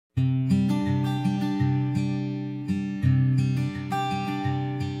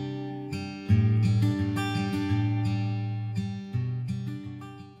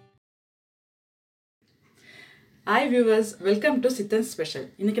Hi viewers, welcome to Sittan Special.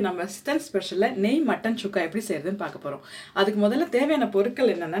 இன்னைக்கு நம்ம Sittan Specialல நெய் மட்டன் சுக்கா எப்படி செய்யறதுன்னு பார்க்க போறோம். அதுக்கு முதல்ல தேவையான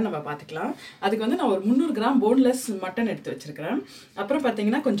பொருட்கள் என்னன்னு நம்ம பார்த்துக்கலாம். அதுக்கு வந்து நான் ஒரு 300 கிராம் போன்லெஸ் மட்டன் எடுத்து வச்சிருக்கேன். அப்புறம்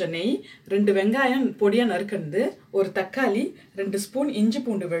பாத்தீங்கன்னா கொஞ்சம் நெய், 2 வெங்காயம் பொடியா நறுக்குனது, ஒரு தக்காளி, 2 ஸ்பூன் இஞ்சி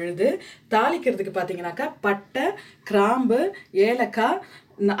பூண்டு விழுது, தாளிக்கிறதுக்கு பாத்தீங்கன்னாக்கா பட்டை, கிராம்பு, ஏலக்காய்,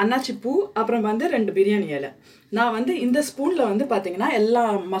 அன்னாச்சி பூ, அப்புறம் வந்து 2 பிரியாணி இலை. நான் வந்து இந்த ஸ்பூன்ல வந்து பாத்தீங்கன்னா எல்லா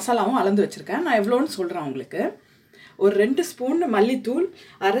மசாலாவும் அளந்து வச்சிருக்கேன். நான் எவ்வளோன்னு சொல்றேன் உங்களுக்கு. ஒரு 2 ஸ்பூன் மல்லித்தூள்,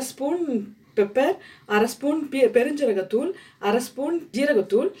 1/2 ஸ்பூன் பெப்பர், 1/2 ஸ்பூன் பெருஞ்சீரகத்தூள், 1/2 ஸ்பூன்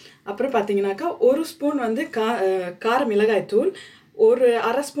ஜீரகத்தூள், அப்புறம் பார்த்தீங்கன்னாக்கா 1 ஸ்பூன் வந்து கார மிளகாய் தூள், ஒரு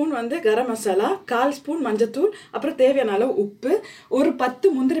 1/2 ஸ்பூன் வந்து கரம் மசாலா, 1/4 ஸ்பூன் மஞ்சத்தூள், அப்புறம் தேவையான அளவு உப்பு, ஒரு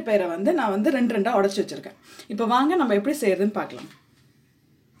 10 முந்திரி பயிரை வந்து நான் வந்து 2 உடச்சி வச்சிருக்கேன். இப்போ வாங்க நம்ம எப்படி செய்யறதுன்னு பார்க்கலாம்.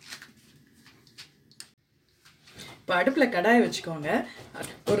 இப்போ அடுப்பில் கடாயை வச்சுக்கோங்க.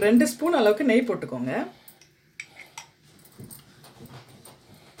 ஒரு 2 ஸ்பூன் அளவுக்கு நெய் போட்டுக்கோங்க.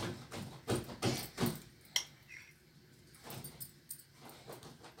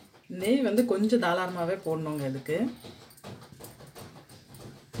 நெய் வந்து கொஞ்சம் தாராளமாகவே போடணுங்க. இதுக்கு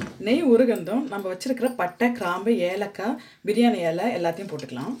நெய் உருகந்தும் நம்ம வச்சிருக்கிற பட்டை, கிராம்பு, ஏலக்காய், பிரியாணி இலை எல்லாத்தையும்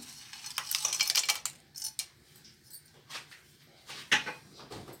போட்டுக்கலாம்.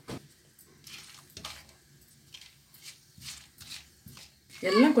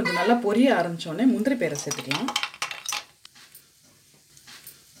 எல்லாம் கொஞ்சம் நல்லா பொரிய ஆரம்பிச்சோடனே முந்திரி பயிரை சேர்த்துக்கலாம்.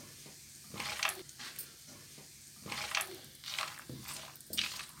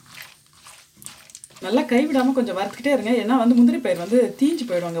 நல்லா கைவிடாமல் கொஞ்சம் வறுத்துக்கிட்டே இருங்க. ஏன்னா வந்து முந்திரி பயிர் வந்து தீஞ்சு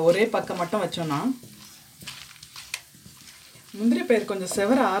போயிடுவாங்க ஒரே பக்கம் மட்டும் வச்சோன்னா. முந்திரி பயிர் கொஞ்சம்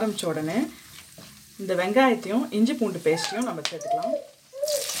செவர ஆரம்பித்த உடனே இந்த வெங்காயத்தையும் இஞ்சி பூண்டு பேஸ்ட்டையும் நம்ம சேர்த்துக்கலாம்.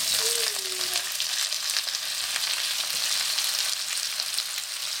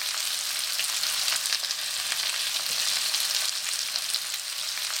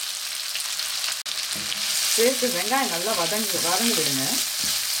 சேர்த்து வெங்காயம் நல்லா வதங்கி விடுங்க.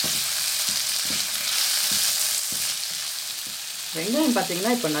 வெங்காயம்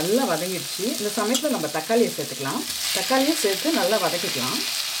பார்த்தீங்கன்னா இப்போ நல்லா வதங்கிடுச்சு. இந்த சமயத்தில் நம்ம தக்காளியை சேர்த்துக்கலாம். தக்காளியை சேர்த்து நல்லா வதக்கிக்கலாம்.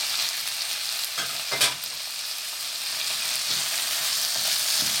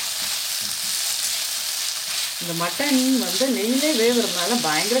 இந்த மட்டன் வந்து நெய்யிலே வேவுறதுனால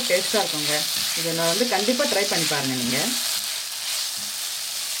பயங்கர டேஸ்ட்டாக இருக்குங்க. இதை நான் வந்து கண்டிப்பாக ட்ரை பண்ணி பாருங்கள். நீங்கள்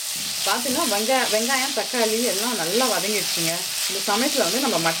பார்த்தீங்கன்னா வெங்காயம் தக்காளி எல்லாம் நல்லா வதங்கிடுச்சுங்க. இந்த சமயத்தில் வந்து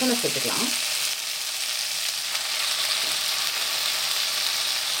நம்ம மட்டனை சேர்த்துக்கலாம்.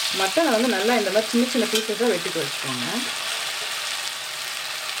 மட்டனை வந்து நல்லா இந்த மாதிரி சின்ன சின்ன பீசஸாக வெட்டி வச்சுக்கோங்க.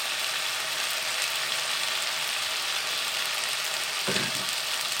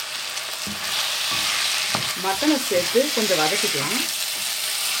 மட்டனை சேர்த்து கொஞ்சம் வதக்கிக்கலாம்.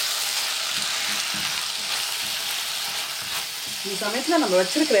 இந்த சமயத்தில் நம்ம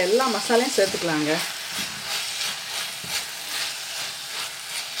வச்சிருக்கிற எல்லா மசாலையும் சேர்த்துக்கலாங்க.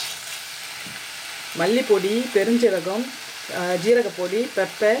 மல்லிப்பொடி, பெருஞ்சீரகம், ஜீரகப்பொடி,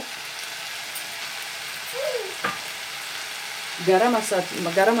 பெப்பர்,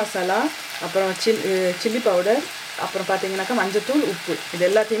 கரம் மசாலா, அப்புறம் சில்லி பவுடர், அப்புறம் பார்த்தீங்கன்னாக்கா மஞ்சத்தூள், உப்பு, இது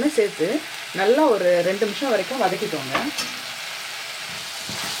எல்லாத்தையுமே சேர்த்து நல்லா ஒரு 2 நிமிஷம் வரைக்கும் வதக்கிக்கோங்க.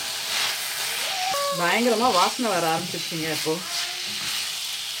 பயங்கரமாக வாசனை வர ஆரம்பிச்சிருச்சிங்க. இப்போது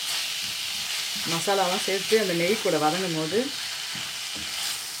மசாலாலாம் சேர்த்து அந்த நெய் கூட வதங்கும் போது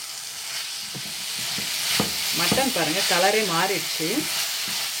மட்டன் பாருங்கள் கலரே மாறிடுச்சு.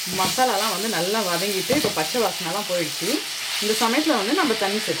 மசாலாலாம் வந்து நல்லா வதங்கிட்டு இப்போ பச்சை வாசனைலாம் போயிடுச்சு. இந்த சமயத்தில் வந்து நம்ம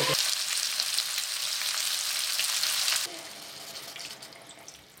தண்ணி சேர்த்துக்கலாம்.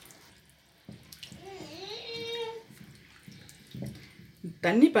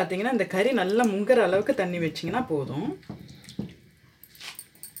 தண்ணி பார்த்தீங்கன்னா இந்த கறி நல்லா முங்குற அளவுக்கு தண்ணி வச்சிங்கன்னா போதும்.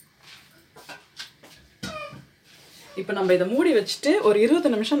 இப்போ நம்ம இதை மூடி வச்சுட்டு ஒரு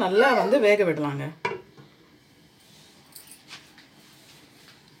 20 நிமிஷம் நல்லா வந்து வேக விடலாங்க.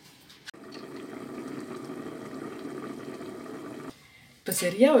 இப்போ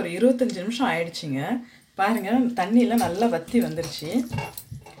சரியாக ஒரு 25 நிமிஷம் ஆயிடுச்சுங்க. பாருங்கள் தண்ணியெலாம் நல்லா வற்றி வந்துருச்சு.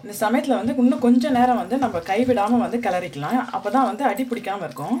 இந்த சமயத்தில் வந்து இன்னும் கொஞ்சம் நேரம் வந்து நம்ம கைவிடாமல் வந்து கிளறிக்கலாம். அப்போ தான் வந்து அடி பிடிக்காமல்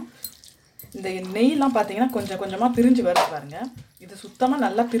இருக்கும். இந்த நெய்லாம் பார்த்தீங்கன்னா கொஞ்சம் கொஞ்சமாக பிரிஞ்சு வருது பாருங்கள். இது சுத்தமாக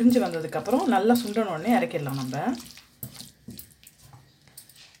நல்லா பிரிஞ்சு வந்ததுக்கப்புறம் நல்லா சுண்டனோடனே இறக்கிடலாம். நம்ம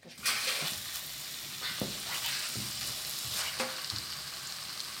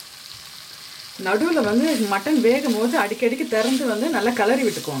நடுவில் வந்து மட்டன் வேகும் போது அடிக்கடிக்கு திறந்து வந்து நல்லா கிளறி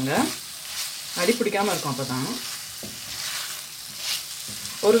விட்டுக்கோங்க. அடி பிடிக்காமல் இருக்கும். அப்போ தான்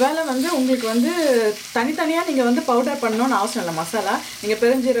ஒருவேளை வந்து உங்களுக்கு வந்து தனித்தனியாக நீங்கள் வந்து பவுடர் பண்ணணும்னு அவசியம் இல்லை. மசாலா நீங்கள்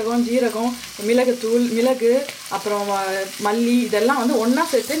பெருஞ்சீரகம், ஜீரகம், மிளகுத்தூள், மிளகு, அப்புறம் மல்லி இதெல்லாம் வந்து ஒன்றா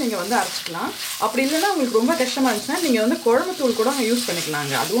சேர்த்து நீங்கள் வந்து அரைச்சிக்கலாம். அப்படி இல்லைன்னா உங்களுக்கு ரொம்ப கஷ்டமாக இருந்துச்சுன்னா நீங்கள் வந்து குழம்பு தூள் கூட யூஸ்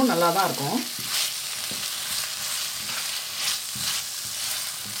பண்ணிக்கலாங்க. அதுவும் நல்லா தான் இருக்கும்.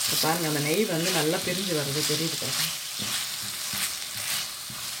 பாருங்க, அந்த நெய் வந்து நல்லா பிரிஞ்சு வருது, தெரியுது பாருங்க.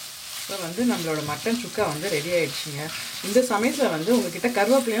 இப்போ வந்து நம்மளோட மட்டன் சுக்கா வந்து ரெடி ஆகிடுச்சிங்க. இந்த சமயத்தில் வந்து உங்ககிட்ட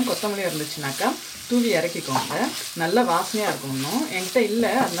கருவேப்பிலையும் கொத்தமல்லியும் இருந்துச்சுனாக்கா தூவி இறக்கிக்கோங்க. நல்ல வாசனையாக இருக்கும். இன்னும் என்கிட்ட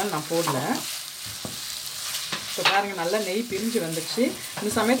இல்லை, அதனால நான் போடல. இப்போ பாருங்கள், நல்லா நெய் பிரிஞ்சு வந்துடுச்சு.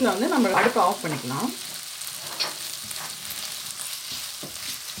 இந்த சமயத்தில் வந்து நம்ம அடுப்பை ஆஃப் பண்ணிக்கலாம்.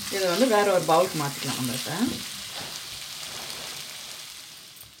 இதை வந்து வேற ஒரு பவுலுக்கு மாற்றிக்கலாம் நம்மள்கிட்ட.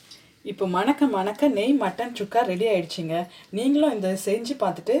 இப்போ மணக்க நெய் மட்டன் சுக்கா ரெடி ஆயிடுச்சுங்க. நீங்களும் இந்த செஞ்சு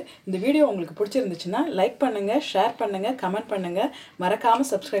பார்த்துட்டு இந்த வீடியோ உங்களுக்கு பிடிச்சிருந்துச்சுன்னா லைக் பண்ணுங்கள், ஷேர் பண்ணுங்கள், கமெண்ட் பண்ணுங்கள், மறக்காமல்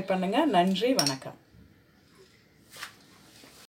சப்ஸ்கிரைப் பண்ணுங்கள். நன்றி, வணக்கம்.